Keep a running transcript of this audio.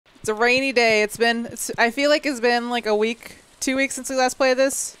It's a rainy day. I feel like it's been like a week, 2 weeks since we last played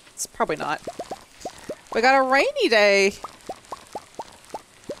this. It's probably not. We got a rainy day.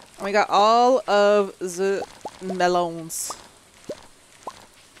 And we got all of the melons.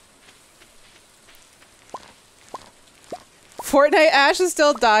 Fortnite Ash is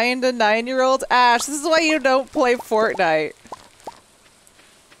still dying to 9-year-old Ash. This is why you don't play Fortnite.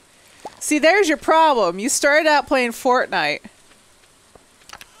 See, there's your problem. You started out playing Fortnite.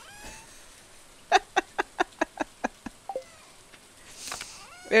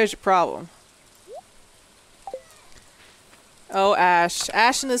 There's your problem. Oh, Ash.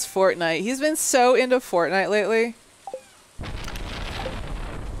 Ash and his Fortnite. He's been so into Fortnite lately.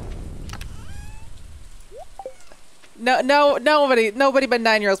 Nobody but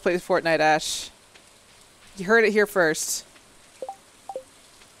 9-year-olds plays Fortnite, Ash. You heard it here first.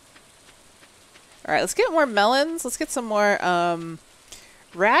 Alright, let's get more melons. Let's get some more,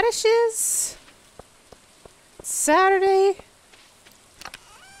 radishes. Saturday.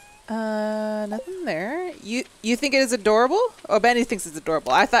 Nothing there. You think it is adorable? Oh, Benny thinks it's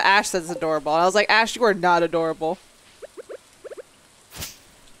adorable. I thought Ash says it's adorable. And I was like, Ash, you are not adorable.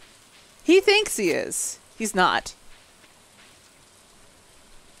 He thinks he is. He's not.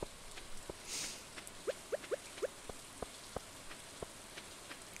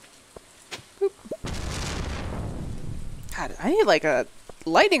 Boop. God, I need like a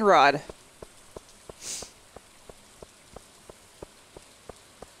lightning rod.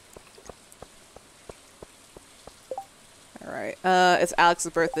 Alright, it's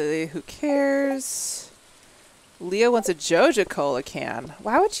Alex's birthday. Who cares? Leah wants a Joja Cola can.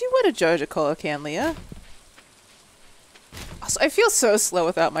 Why would you want a Joja Cola can, Leah? Also, I feel so slow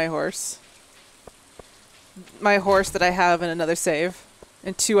without my horse. My horse that I have in another save.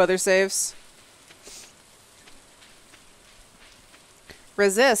 In 2 other saves.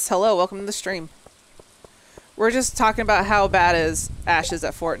 Resist, hello, welcome to the stream. We're just talking about how bad Ash is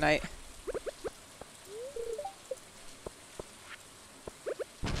at Fortnite.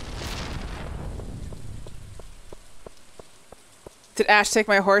 Did Ash take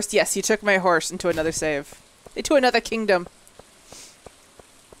my horse? Yes, he took my horse into another save. Into another kingdom.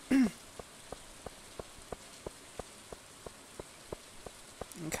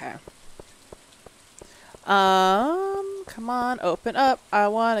 Okay. Come on, open up. I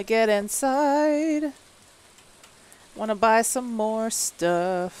want to get inside. Want to buy some more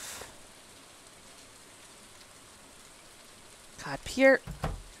stuff. God, Pierre,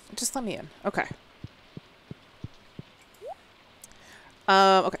 just let me in. Okay.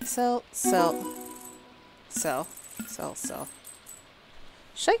 Okay. Sell.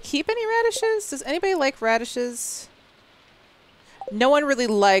 Should I keep any radishes? Does anybody like radishes? No one really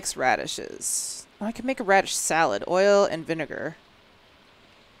likes radishes. Oh, I can make a radish salad. Oil and vinegar.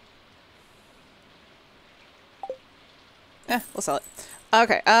 We'll sell it.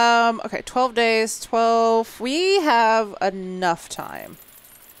 Okay, okay, 12 days, 12. We have enough time.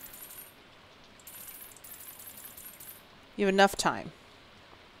 You have enough time.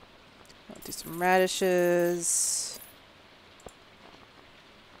 I'll do some radishes.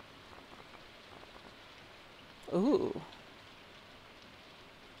 Ooh.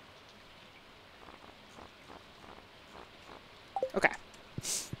 Okay.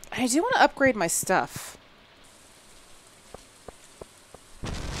 I do want to upgrade my stuff. I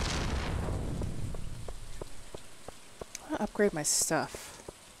want to upgrade my stuff.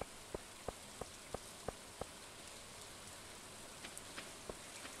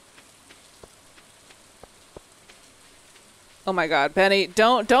 Oh my god, Penny,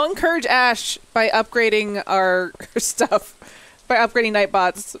 don't encourage Ash by upgrading our stuff. By upgrading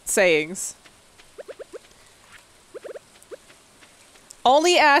Nightbot's sayings.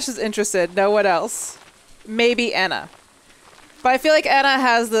 Only Ash is interested, no one else. Maybe Anna. But I feel like Anna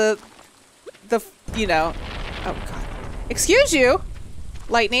has the you know, oh god. Excuse you,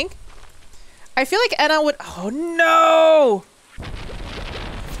 Lightning. I feel like Anna would, oh no!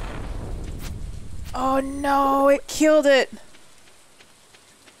 Oh no, it killed it.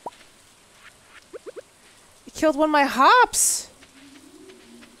 It killed one of my hops.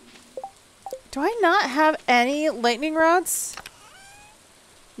 Do I not have any lightning rods?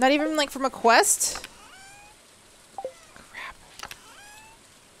 Not even like from a quest? Crap.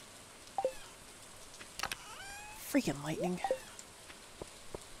 Freaking lightning.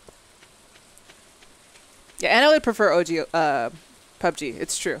 Yeah, Anna would prefer OG, PUBG.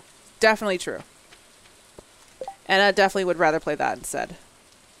 It's true. Definitely true. Anna definitely would rather play that instead.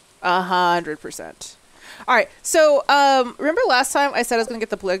 100%. Alright, so, remember last time I said I was gonna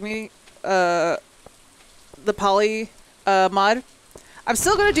get the polygamy, the poly, mod? I'm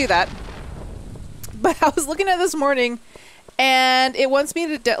still gonna do that. But I was looking at it this morning, and it wants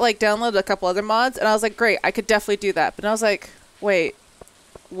me to like download a couple other mods, and I was like, great, I could definitely do that. But I was like, wait,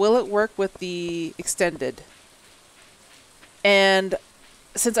 will it work with the extended? And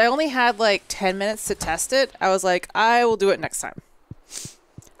since I only had like 10 minutes to test it, I was like, I will do it next time.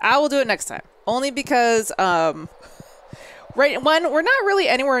 I will do it next time. Only because, right, one, we're not really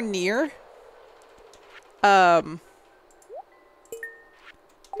anywhere near, not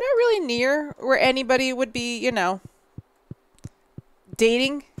really near where anybody would be, you know,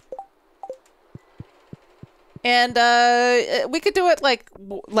 dating. And, we could do it like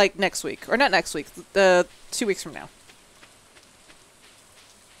next week, or not next week, 2 weeks from now.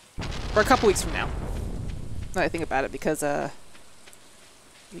 Or a couple weeks from now. Now that I think about it, because,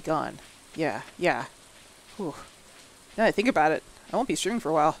 be gone. Yeah, yeah. Whew. Now that I think about it, I won't be streaming for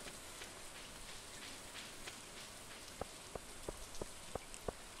a while.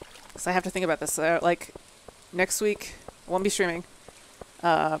 So I have to think about this. Like, next week, I won't be streaming.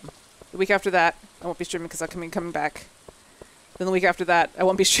 The week after that, I won't be streaming because I'm coming back. Then the week after that, I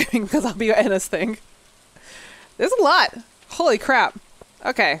won't be streaming because I'll be at Anna's thing. There's a lot. Holy crap.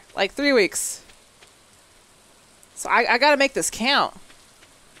 Okay, like 3 weeks. So I gotta make this count.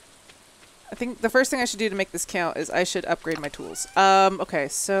 I think the first thing I should do to make this count is I should upgrade my tools. Okay,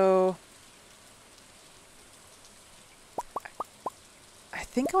 so... I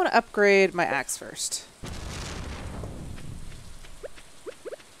think I want to upgrade my axe first.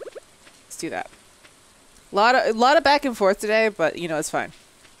 Let's do that. A lot of back and forth today, but, you know, it's fine.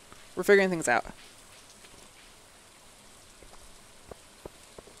 We're figuring things out.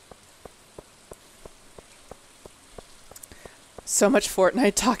 So much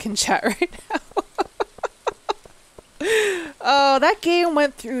Fortnite talk in chat right now. Oh, that game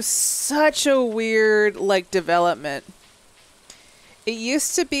went through such a weird, like, development. It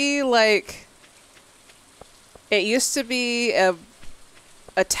used to be, like... It used to be a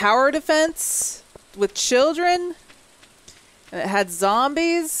tower defense with children. And it had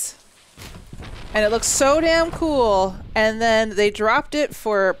zombies. And it looked so damn cool. And then they dropped it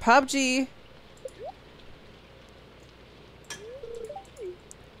for PUBG.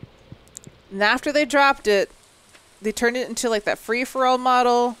 And after they dropped it, they turned it into like that free-for-all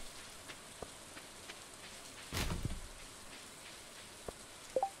model.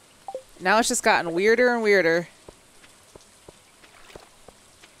 Now it's just gotten weirder and weirder.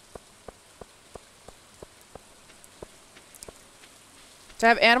 Do I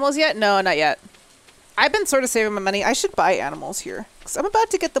have animals yet? No, not yet. I've been sort of saving my money. I should buy animals here, because I'm about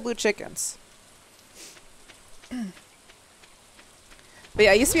to get the blue chickens. But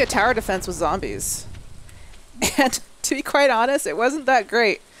yeah, I used to be a tower defense with zombies. And to be quite honest, it wasn't that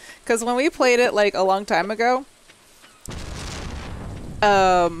great. Because when we played it like a long time ago,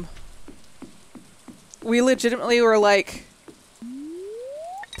 we legitimately were like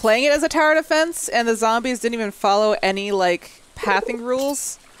playing it as a tower defense, and the zombies didn't even follow any like pathing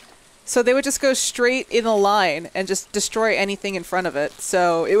rules. So they would just go straight in a line and just destroy anything in front of it.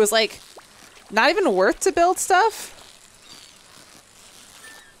 So it was like not even worth to build stuff.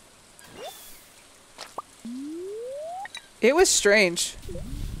 It was strange.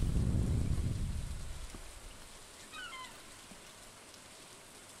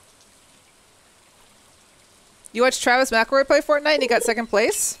 You watched Travis McElroy play Fortnite and he got second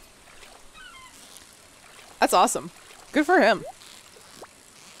place? That's awesome. Good for him.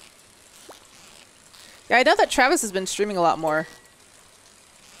 Yeah, I know that Travis has been streaming a lot more.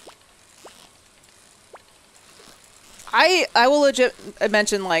 I will legit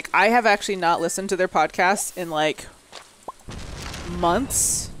mention, like, I have actually not listened to their podcast in, like,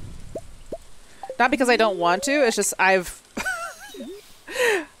 months. Not because I don't want to, it's just I've...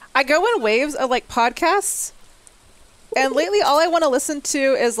 I go in waves of, like, podcasts. And lately all I want to listen to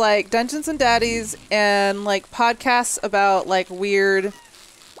is, like, Dungeons and Daddies and, like, podcasts about, like, weird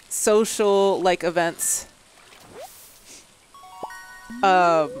social, like, events.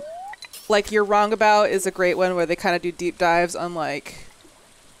 Like, You're Wrong About is a great one where they kind of do deep dives on, like,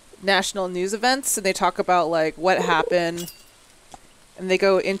 national news events. And they talk about, like, what happened. And they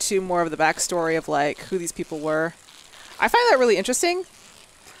go into more of the backstory of, like, who these people were. I find that really interesting.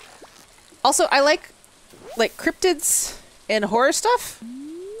 Also, I like cryptids and horror stuff.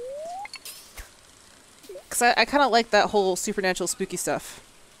 Because I kind of like that whole supernatural spooky stuff.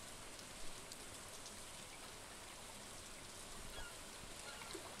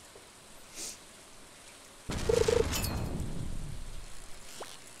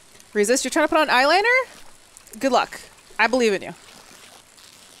 Resist, you're trying to put on eyeliner? Good luck. I believe in you.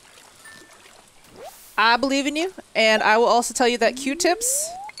 I believe in you, and I will also tell you that Q-tips,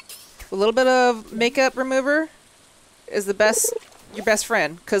 a little bit of makeup remover, is your best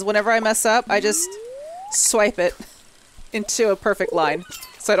friend. Because whenever I mess up, I just swipe it into a perfect line,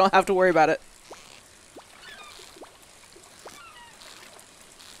 so I don't have to worry about it.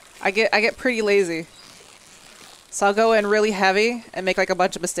 I get pretty lazy. So I'll go in really heavy and make like a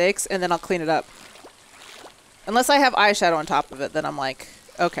bunch of mistakes, and then I'll clean it up. Unless I have eyeshadow on top of it, then I'm like,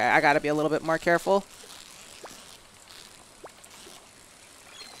 okay, I gotta be a little bit more careful.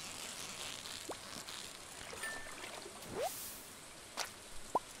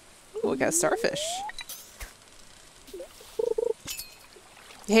 Ooh, we got a starfish.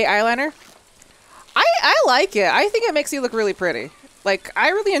 Hey, eyeliner? I like it. I think it makes you look really pretty. Like, I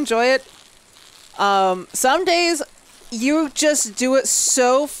really enjoy it. Some days you just do it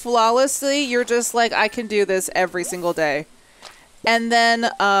so flawlessly, you're just like, I can do this every single day. And then,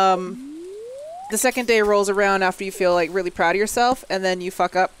 the second day rolls around after you feel like really proud of yourself, and then you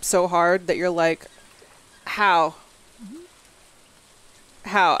fuck up so hard that you're like, how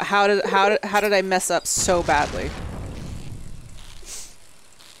did I mess up so badly?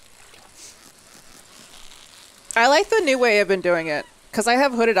 I like the new way I've been doing it. Because I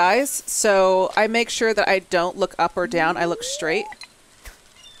have hooded eyes, so I make sure that I don't look up or down, I look straight.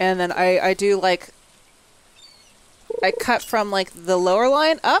 And then I do like, I cut from like the lower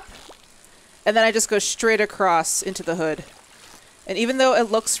line up, and then I just go straight across into the hood. And even though it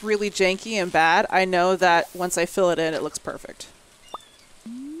looks really janky and bad, I know that once I fill it in, it looks perfect.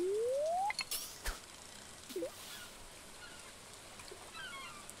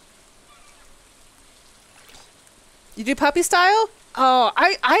 You do puppy style? Oh,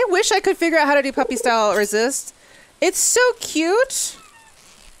 I wish I could figure out how to do puppy style resist. It's so cute.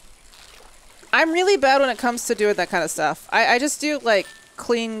 I'm really bad when it comes to doing that kind of stuff. I just do like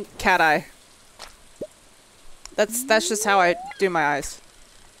clean cat eye. That's just how I do my eyes.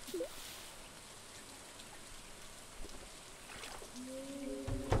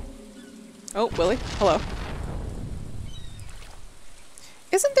 Oh, Willie. Hello.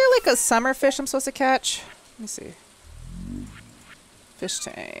 Isn't there like a summer fish I'm supposed to catch? Let me see. Fish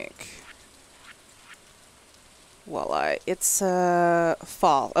tank. Walleye. It's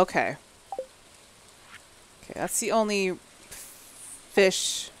fall. Okay. Okay, that's the only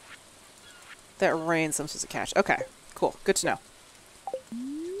fish that rains I'm supposed to catch. Okay, cool. Good to know.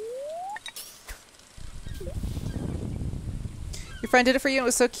 Your friend did it for you and it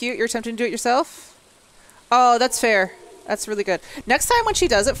was so cute. You're attempting to do it yourself? Oh, that's fair. That's really good. Next time when she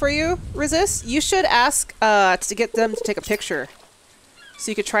does it for you, Resist, you should ask to get them to take a picture. So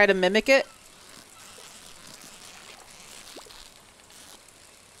you could try to mimic it.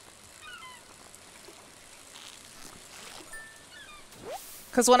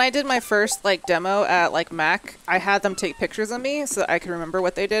 Because when I did my first like demo at like Mac, I had them take pictures of me so that I could remember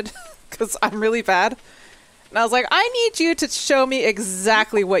what they did. Because I'm really bad. And I was like, I need you to show me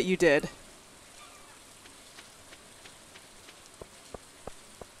exactly what you did.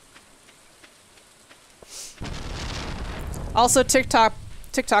 Also, TikTok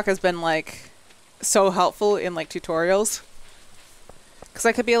has been like so helpful in like tutorials. Because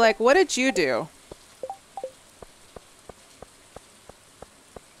I could be like, what did you do?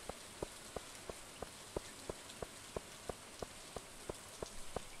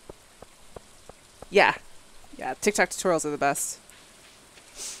 Yeah. Yeah, TikTok tutorials are the best.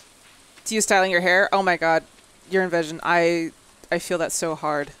 To you styling your hair? Oh my god. You're in vision. I feel that so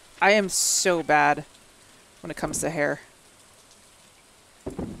hard. I am so bad when it comes to hair.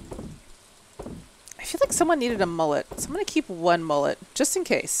 I feel like someone needed a mullet. So I'm going to keep one mullet, just in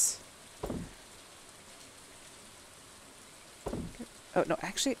case. Oh, no,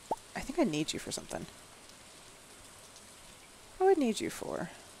 actually, I think I need you for something. What do I need you for?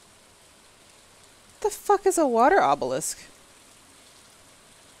 What the fuck is a water obelisk?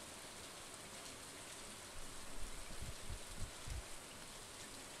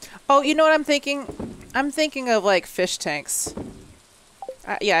 Oh, you know what I'm thinking? I'm thinking of, like, fish tanks.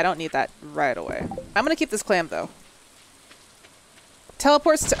 Yeah, I don't need that right away. I'm gonna keep this clam, though.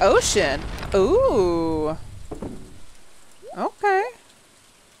 Teleports to ocean. Ooh. Okay.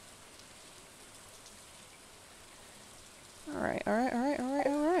 Alright, alright, alright, alright,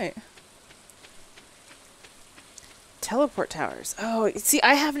 alright. Teleport towers. Oh, see,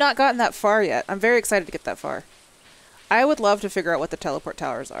 I have not gotten that far yet. I'm very excited to get that far. I would love to figure out what the teleport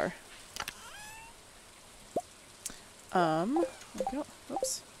towers are. There we go.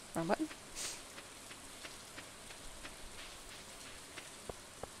 Oops. Wrong button.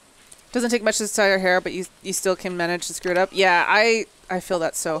 Doesn't take much to style your hair, but you still can manage to screw it up. Yeah, I feel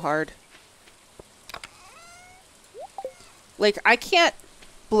that so hard. Like, I can't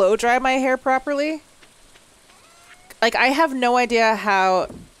blow dry my hair properly. Like, I have no idea how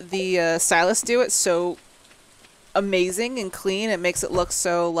the stylists do it so amazing and clean. It makes it look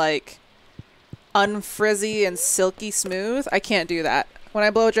so, like, unfrizzy and silky smooth. I can't do that. When I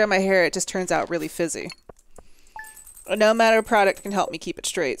blow dry my hair, it just turns out really fizzy. No matter product can help me keep it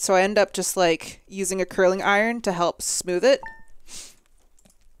straight. So I end up just, like, using a curling iron to help smooth it.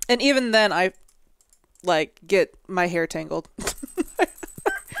 And even then, I, like, get my hair tangled.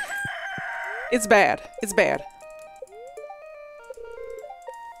 It's bad. It's bad.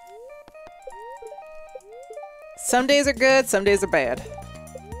 Some days are good, some days are bad.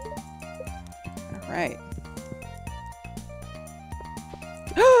 All right.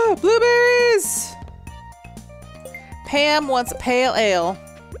 Blueberries! Pam wants a pale ale.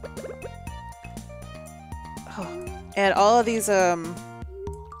 Oh, and all of these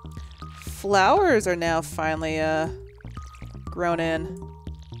flowers are now finally grown in.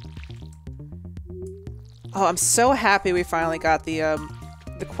 Oh, I'm so happy we finally got the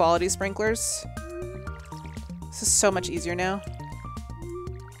quality sprinklers. This is so much easier now.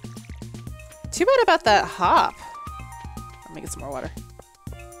 Too bad about that hop. Let me get some more water.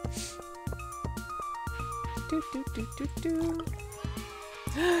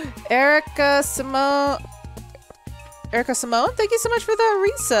 Erica Simone, thank you so much for the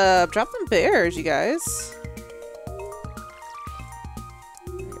resub. Drop them bears, you guys.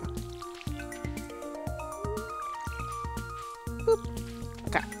 There we go. Boop.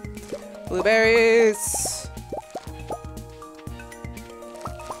 Okay. Blueberries.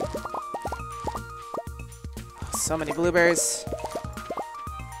 So many blueberries.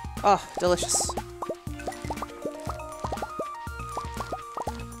 Oh, delicious.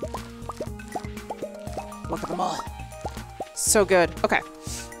 Look at them all. So good. Okay.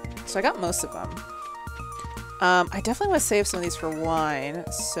 So I got most of them. I definitely want to save some of these for wine.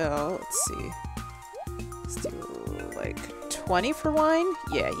 So let's see. Let's do like 20 for wine.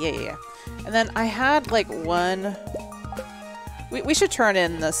 Yeah. And then I had like one. We should turn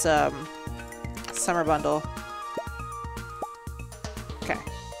in this summer bundle. Okay.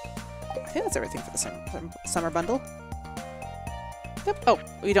 I think that's everything for the summer bundle. Yep. Oh,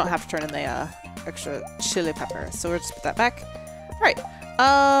 we don't have to turn in the extra chili pepper, so we'll just put that back. All right.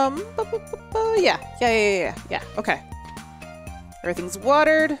 Yeah. Okay. Everything's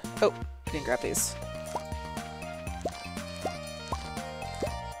watered. Oh, I didn't grab these.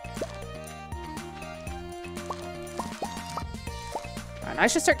 And I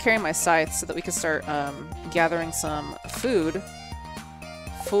should start carrying my scythe so that we can start gathering some food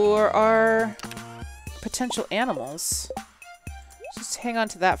for our potential animals. Just hang on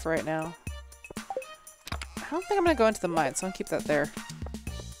to that for right now. I don't think I'm gonna go into the mine, so I'm gonna keep that there.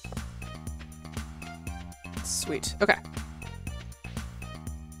 Sweet. Okay.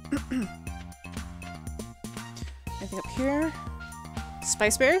 Anything up here?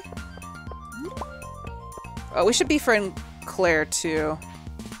 Spiceberry? Oh, we should befriend Claire too.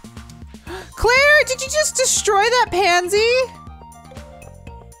 Claire, did you just destroy that pansy?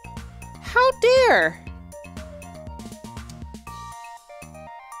 How dare!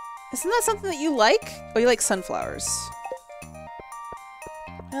 Isn't that something that you like? Oh, you like sunflowers.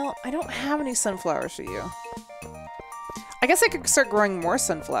 Well, I don't have any sunflowers for you. I guess I could start growing more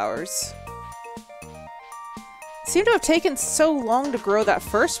sunflowers. It seemed to have taken so long to grow that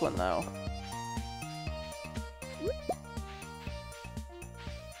first one, though.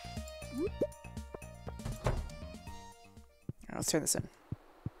 Alright, let's turn this in.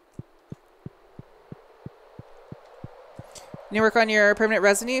 You work on your permanent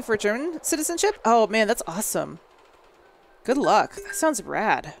residency for German citizenship? Oh man, that's awesome. Good luck. That sounds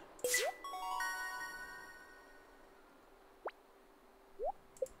rad.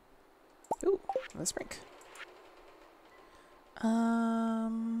 Ooh, let's drink.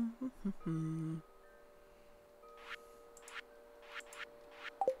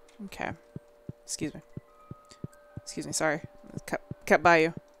 Okay. Excuse me, sorry. Kept by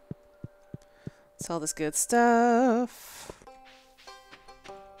you. It's all this good stuff.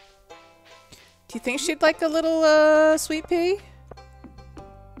 Do you think she'd like a little, sweet pea?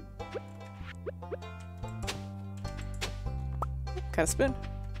 Got a spoon.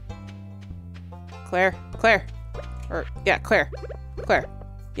 Claire. Or, yeah, Claire.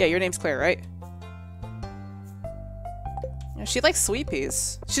 Yeah, your name's Claire, right? Yeah, she likes sweet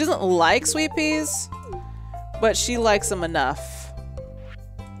peas. She doesn't like sweet peas, but she likes them enough.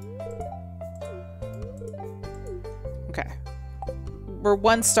 Okay. We're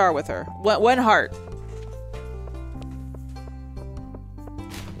 1 star with her. One heart.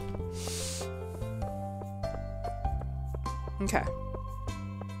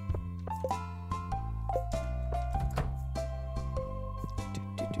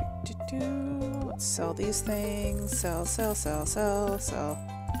 Let's sell these things. Sell, sell, sell, sell, sell.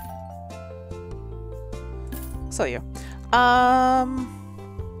 Sell you.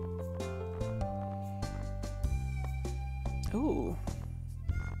 Ooh.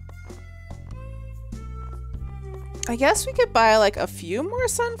 I guess we could buy like a few more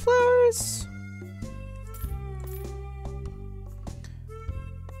sunflowers.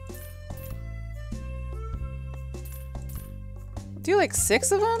 Do like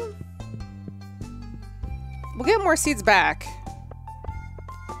 6 of them? We'll get more seeds back.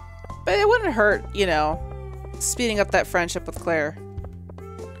 But it wouldn't hurt, you know, speeding up that friendship with Claire.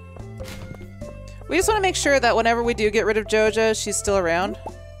 We just want to make sure that whenever we do get rid of Joja, she's still around.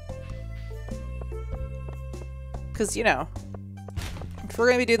 Because, you know, if we're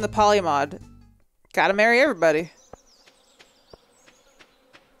going to be doing the polymod, gotta marry everybody.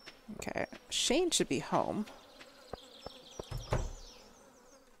 Okay, Shane should be home.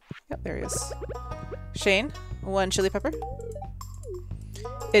 Yep, there he is. Shane, 1 chili pepper.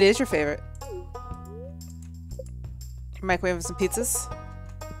 It is your favorite. Microwave some pizzas.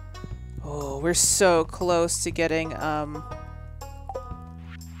 Oh, we're so close to getting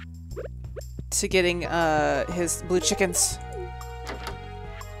his blue chickens.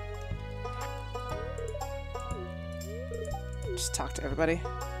 Just talk to everybody.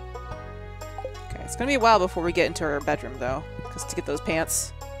 Okay, it's gonna be a while before we get into our bedroom though, because to get those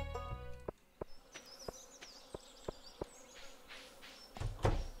pants.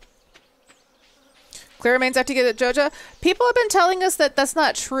 Claire remains after you get at Joja. People have been telling us that that's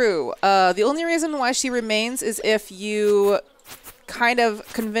not true. The only reason why she remains is if you kind of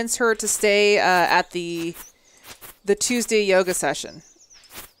convince her to stay at the Tuesday yoga session.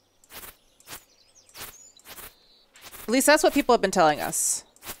 At least that's what people have been telling us.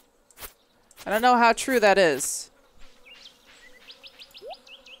 I don't know how true that is.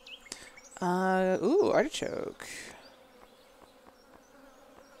 Ooh, artichoke.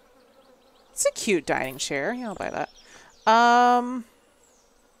 It's a cute dining chair. Yeah, I'll buy that. I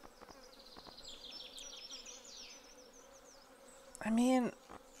mean,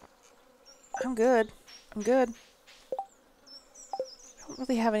 I'm good. I'm good. I don't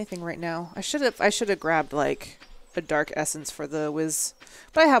really have anything right now. I should have grabbed like a dark essence for the whiz,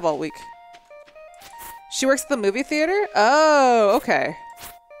 but I have all week. She works at the movie theater? Oh, okay.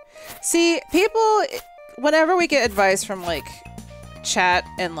 See, people, whenever we get advice from like chat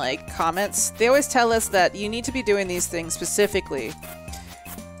and like comments, they always tell us that you need to be doing these things specifically.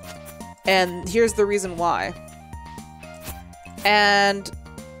 And here's the reason why. And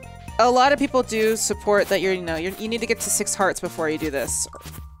a lot of people do support that you need to get to 6 hearts before you do this,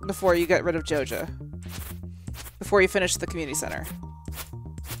 before you get rid of Joja, before you finish the community center.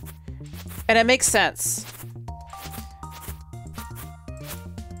 And it makes sense.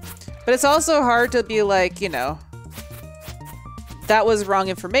 But it's also hard to be like, you know, that was wrong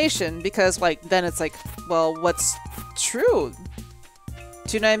information, because like then it's like, well, what's true?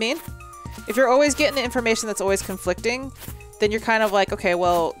 Do you know what I mean? If you're always getting information that's always conflicting, then you're kind of like, okay,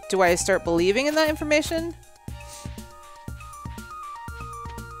 well, do I start believing in that information?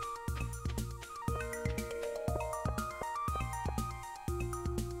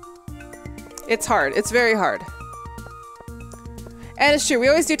 It's hard. It's very hard. And it's true, we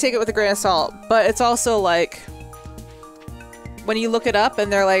always do take it with a grain of salt, but it's also like, when you look it up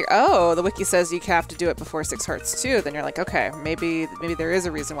and they're like, oh, the wiki says you have to do it before 6 hearts too, then you're like, okay, maybe there is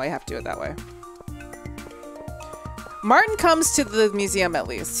a reason why you have to do it that way. Martin comes to the museum at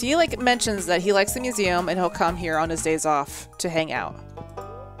least. He like mentions that he likes the museum and he'll come here on his days off to hang out.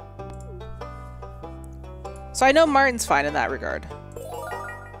 So I know Martin's fine in that regard.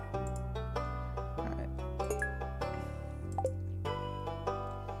 Alright.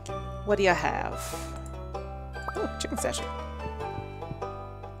 What do you have? Oh, chicken statue.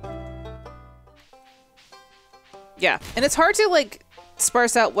 Yeah, and it's hard to like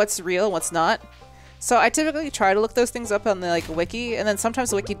sparse out what's real and what's not. So I typically try to look those things up on the like wiki, and then sometimes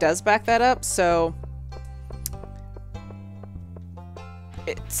the wiki does back that up. So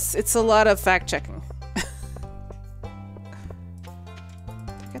it's a lot of fact checking. Did I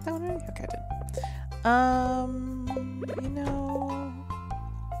get that one already? Okay, I did. You know,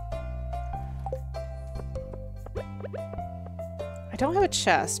 I don't have a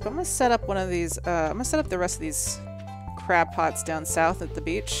chest, but I'm gonna set up one of these. I'm gonna set up the rest of these crab pots down south at the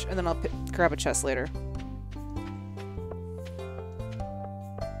beach, and then I'll grab a chest later.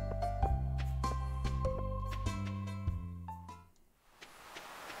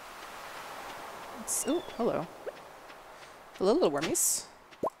 Oh, hello. Hello, little wormies.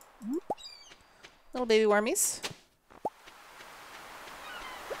 Little baby wormies.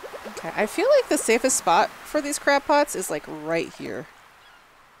 Okay, I feel like the safest spot for these crab pots is like right here.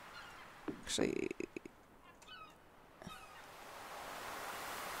 Actually,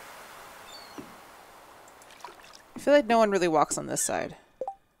 I feel like no one really walks on this side.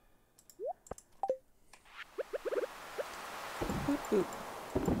 Boop, boop,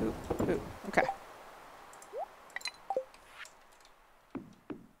 boop, boop. Okay.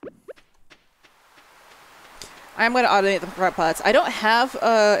 I'm going to automate the crab pots. I don't have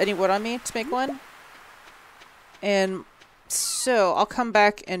any wood on me to make one. And so I'll come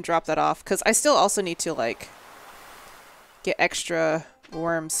back and drop that off because I still also need to like get extra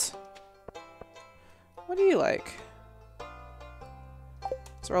worms. What do you like?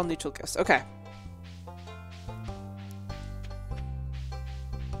 These are all neutral gifts. Okay.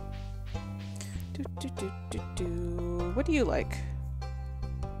 What do you like?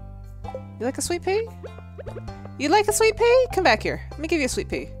 You like a sweet pea? You like a sweet pea? Come back here. Let me give you a sweet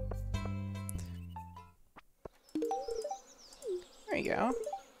pea. There you go.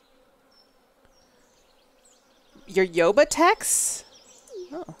 Your Yoba Tex?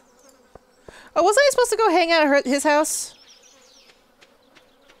 Oh. Oh, wasn't I supposed to go hang out at his house?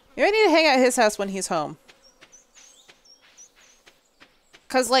 Maybe I need to hang out at his house when he's home.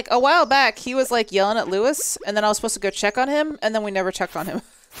 Because, like, a while back, he was, like, yelling at Lewis, and then I was supposed to go check on him, and then we never checked on him.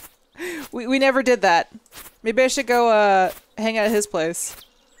 we never did that. Maybe I should go, hang out at his place.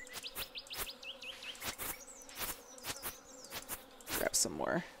 Grab some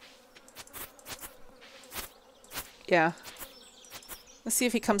more. Yeah. Let's see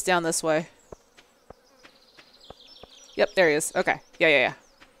if he comes down this way. Yep, there he is. Okay. Yeah.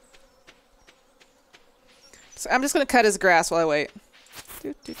 So I'm just gonna cut his grass while I wait.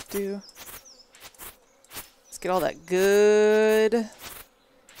 Let's get all that good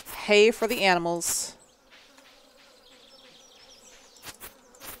hay for the animals.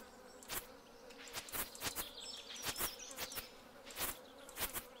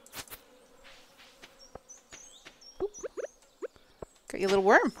 Oop. Got you a little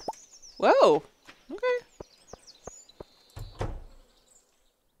worm. Whoa. Okay.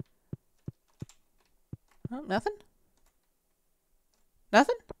 Oh, nothing?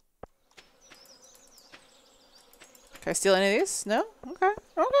 Nothing? Can I steal any of these? No? Okay.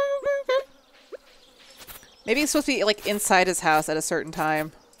 Maybe it's supposed to be, like, inside his house at a certain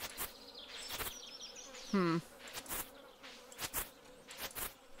time.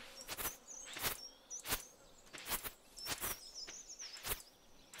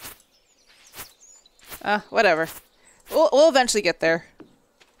 Whatever. We'll eventually get there.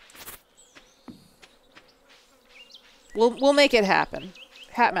 We'll make it happen.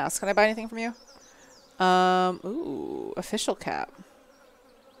 Hat mouse, can I buy anything from you? Ooh, official cap.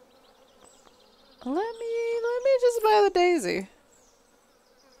 Let me just buy the daisy.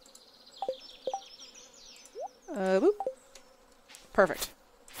 Boop. Perfect.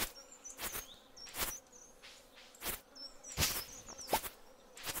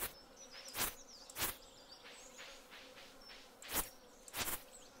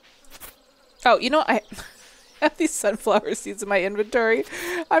 Oh, you know, I have these sunflower seeds in my inventory.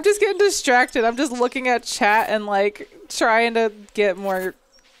 I'm just getting distracted. I'm just looking at chat and like trying to get more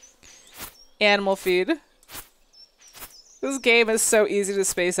animal feed. This game is so easy to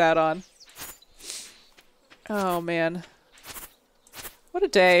space out on. Oh man. What a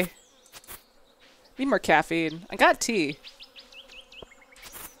day. Need more caffeine. I got tea.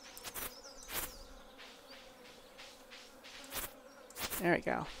 There we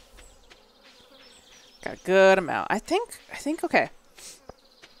go. Got a good amount. I think, okay.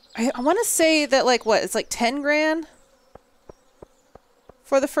 I want to say that, like, what? It's like 10 grand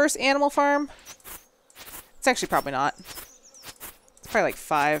for the first animal farm. It's actually probably not. It's probably like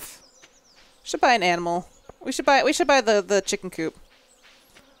 5. Should buy an animal. We should buy the chicken coop.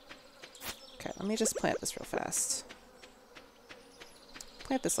 Okay, let me just plant this real fast.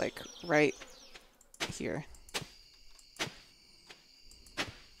 Plant this, like, right here.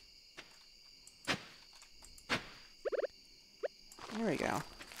 There we go.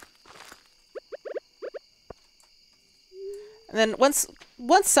 And then once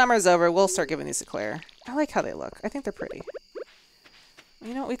summer's over, we'll start giving these to Claire. I like how they look. I think they're pretty.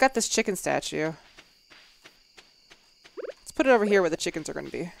 You know, we've got this chicken statue. Let's put it over here where the chickens are going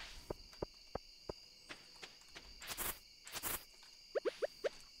to be.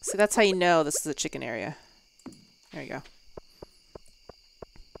 So that's how you know this is a chicken area. There you go.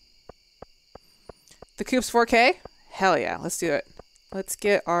 The coop's 4K? Hell yeah, let's do it. Let's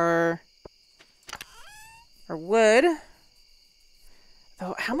get our wood.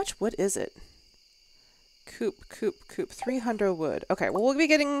 Oh, how much wood is it? Coop. 300 wood. Okay, well, we'll be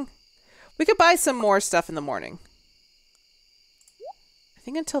getting... We could buy some more stuff in the morning. I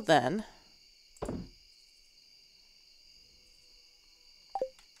think until then...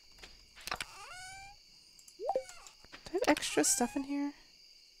 Do I have extra stuff in here?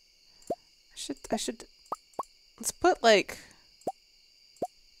 I should... Let's put, like...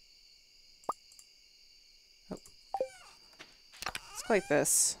 Oh. Let's go like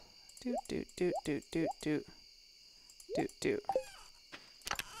this. Doot.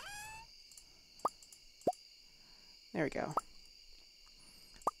 There we go.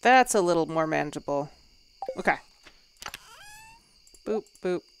 That's a little more manageable. Okay. Boop.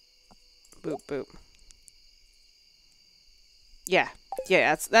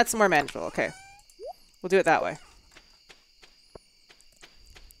 Yeah, that's more manageable. Okay. We'll do it that way.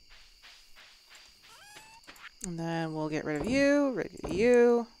 And then we'll get rid of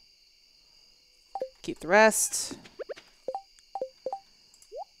you, keep the rest.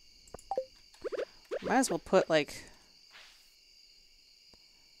 Might as well put like...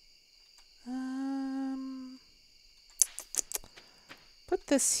 Put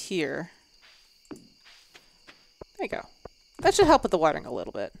this here. There you go. That should help with the watering a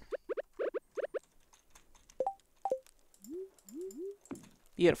little bit.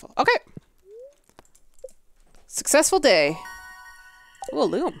 Beautiful. Okay. Successful day. Ooh, a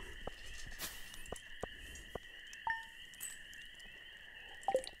loom.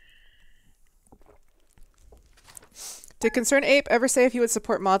 Did Concerned Ape ever say if you would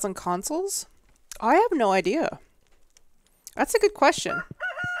support mods on consoles? I have no idea. That's a good question.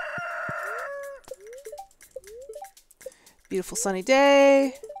 Beautiful sunny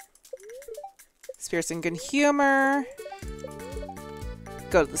day. Spirits in good humor.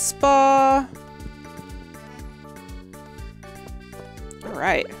 Go to the spa. All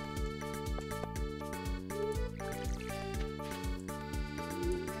right.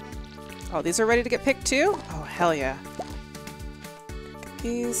 Oh, these are ready to get picked too? Oh, hell yeah.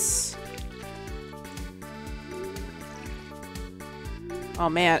 These. Oh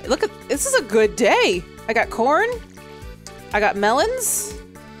man, look at this is a good day. I got corn. I got melons.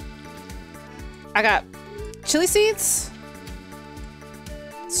 I got chili seeds.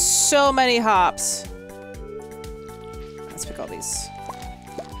 So many hops. Let's pick all these.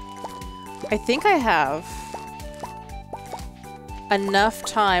 I think I have enough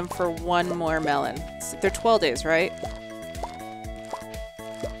time for one more melon. They're 12 days, right?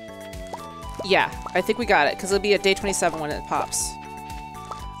 Yeah, I think we got it, because it'll be at day 27 when it pops.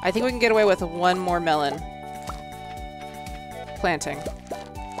 I think we can get away with one more melon planting.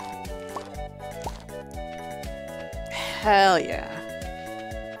 Hell yeah.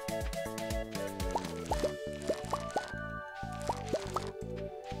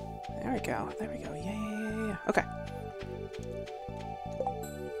 There we go. There we go. Yeah. Okay.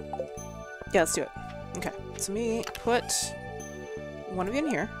 Yeah, let's do it. Okay. So me put one of you in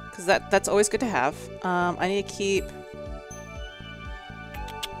here, because that's always good to have. I need to keep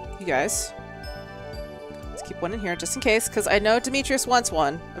you guys. Let's keep one in here just in case, because I know Demetrius wants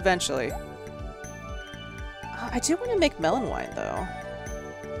one eventually. I do want to make melon wine though.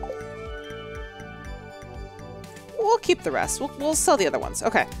 We'll keep the rest. We'll sell the other ones.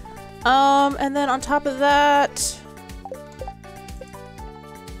 Okay. And then on top of that,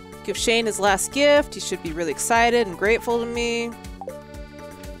 give Shane his last gift. He should be really excited and grateful to me.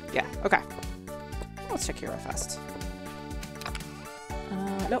 Yeah, okay. Let's check here real fast.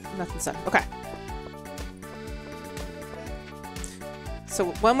 Nope, nothing's done. Okay. So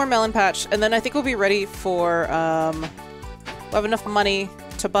one more melon patch, and then I think we'll be ready for, we'll have enough money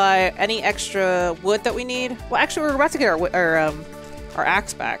to buy any extra wood that we need. Well, actually, we're about to get our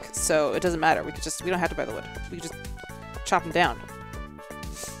axe back, so it doesn't matter. We don't have to buy the wood. We can just chop them down.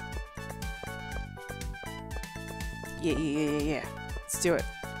 Yeah. Let's do it.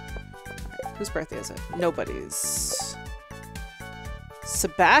 Right, whose birthday is it? Nobody's.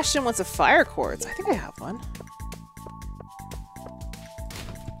 Sebastian wants a fire quartz. I think I have one.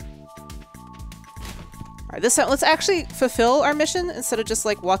 Alright, this time, let's actually fulfill our mission instead of just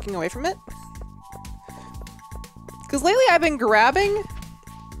like walking away from it. Because lately I've been grabbing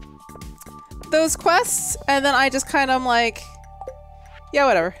those quests and then I just kind of like, yeah,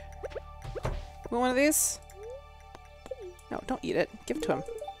 whatever. Want one of these? No, don't eat it. Give it to him.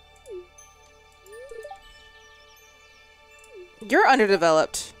 You're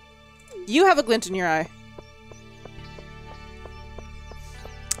underdeveloped. You have a glint in your eye.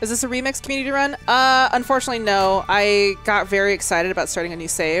 Is this a remix community run? Unfortunately, no. I got very excited about starting a new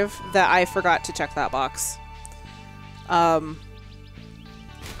save that I forgot to check that box. I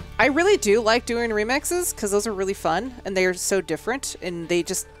I really do like doing remixes because those are really fun and they are so different and they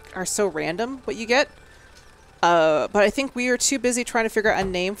just are so random what you get. But I think we are too busy trying to figure out a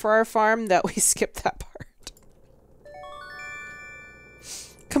name for our farm that we skipped that part.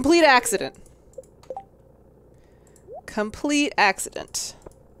 Complete accident. Complete accident.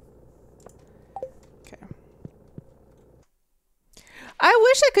 Okay. I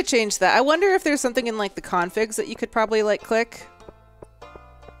wish I could change that. I wonder if there's something in like the configs that you could probably like click.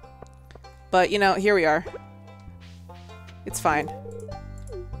 But you know, here we are. It's fine.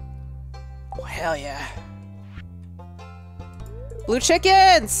 Oh, hell yeah. Blue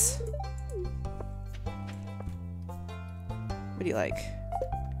chickens! What do you like?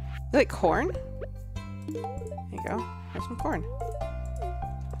 You like corn? There you go. Have some corn.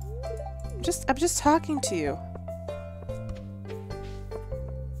 I'm just talking to you.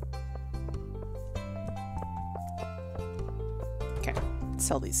 Okay, let's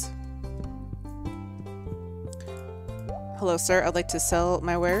sell these. Hello, sir. I'd like to sell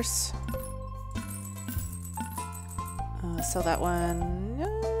my wares. Sell that one.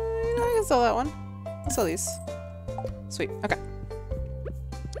 I can sell that one. I'll sell these. Sweet. Okay.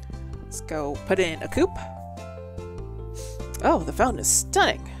 Let's go put in a coop. Oh, the fountain is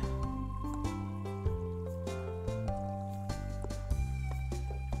stunning.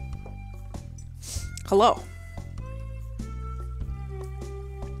 Hello.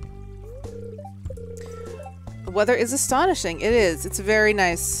 The weather is astonishing. It is. It's very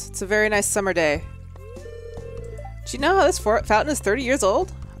nice. It's a very nice summer day. Do you know how this fountain is 30 years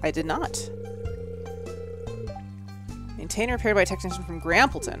old? I did not. Maintained and repaired by a technician from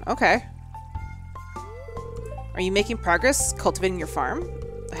Grampleton. Okay. Are you making progress cultivating your farm?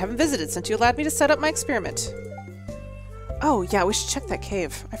 I haven't visited since you allowed me to set up my experiment. Oh, yeah, we should check that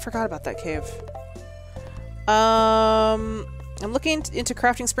cave. I forgot about that cave. I'm looking into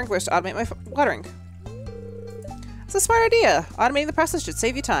crafting sprinklers to automate my watering. That's a smart idea. Automating the process should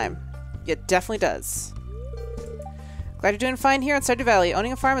save you time. It definitely does. Glad you're doing fine here in Stardew Valley.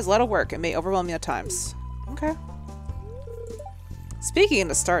 Owning a farm is a lot of work and may overwhelm you at times. Okay. Speaking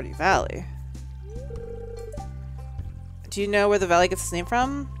of Stardew Valley, do you know where the valley gets its name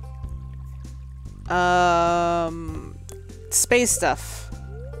from? Space stuff.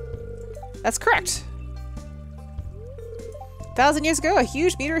 That's correct. 1,000 years ago, a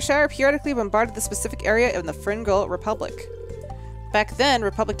huge meteor shower periodically bombarded the specific area in the Fringal Republic. Back then,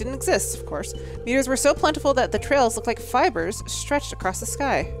 Republic didn't exist, of course. Meteors were so plentiful that the trails looked like fibers stretched across the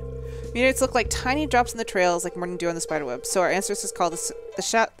sky. Meteors looked like tiny drops in the trails, like morning dew on the spiderweb. So our ancestors called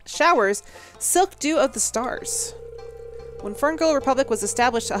the showers Silk Dew of the Stars. When Ferngold Republic was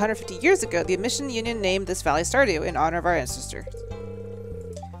established 150 years ago, the Emission Union named this valley Stardew in honor of our ancestors.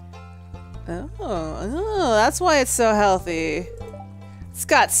 Oh, that's why it's so healthy. It's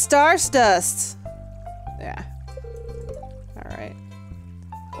got stardust. Yeah. Alright.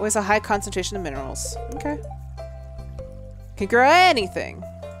 Always a high concentration of minerals. Okay. Can grow anything.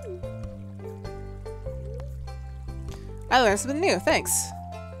 I learned something new. Thanks.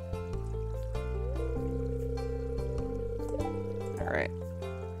 Alright.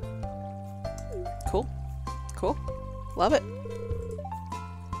 Cool. Cool. Love it.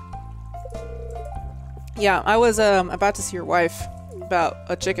 Yeah, I was about to see your wife about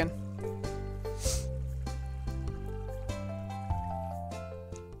a chicken.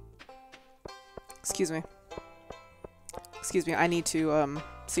 Excuse me. Excuse me, I need to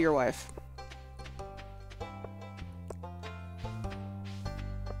see your wife.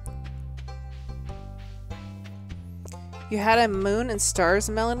 You had a moon and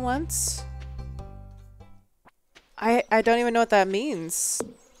stars melon once? I don't even know what that means.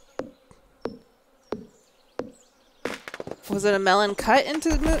 Was it a melon cut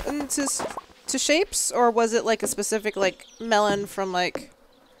into shapes, or was it like a specific like melon from like?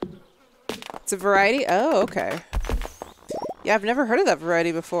 It's a variety. Oh, okay. Yeah, I've never heard of that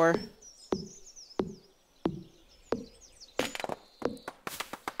variety before.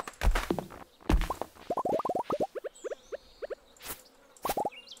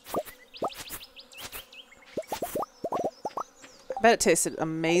 I bet it tasted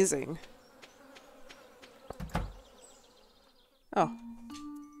amazing. Oh.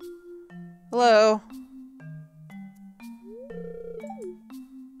 Hello.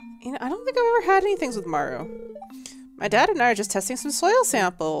 You know, I don't think I've ever had any things with Maru. My dad and I are just testing some soil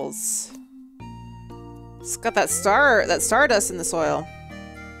samples. It's got that stardust in the soil.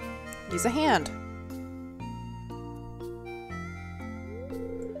 Use a hand.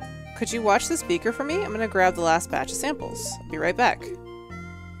 Could you watch this beaker for me? I'm gonna grab the last batch of samples. I'll be right back.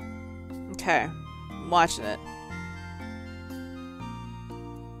 Okay. I'm watching it.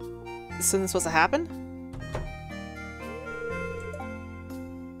 something supposed to happen?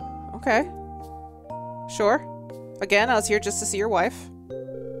 Okay. Sure. Again, I was here just to see your wife.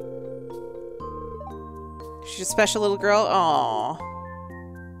 She's a special little girl. Aww.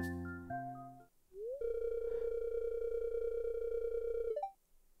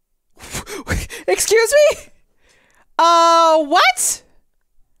 Excuse me? What?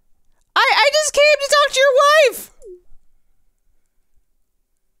 I just came to talk to your wife!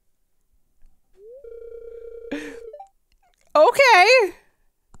 Okay.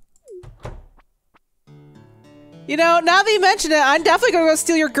 You know, now that you mention it, I'm definitely gonna go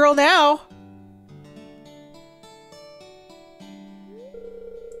steal your girl now.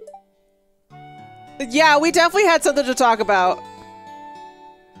 Yeah, we definitely had something to talk about.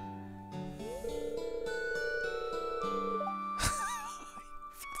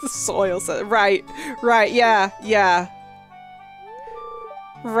 The soil said, right, yeah.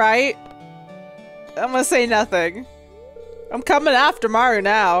 Right? I'm gonna say nothing. I'm coming after Maru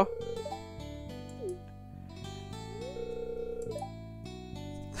now.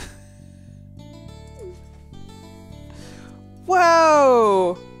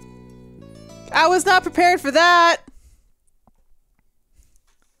 Whoa! I was not prepared for that.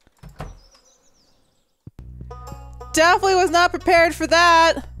 Definitely was not prepared for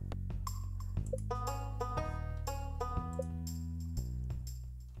that.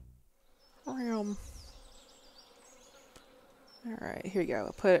 Alright, here we go.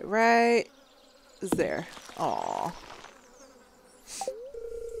 I'll put it right there. Aww.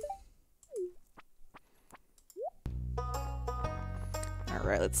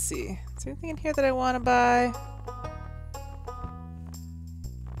 Alright, let's see. Is there anything in here that I want to buy?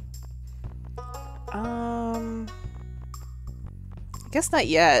 I guess not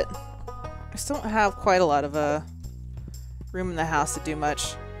yet. I still don't have quite a lot of room in the house to do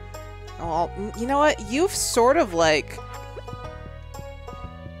much. Oh, well, you know what? You've sort of like...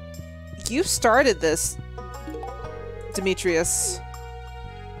 You started this, Demetrius.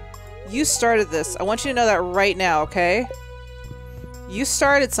 You started this. I want you to know that right now, okay? You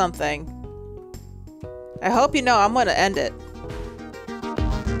started something. I hope you know I'm gonna end it.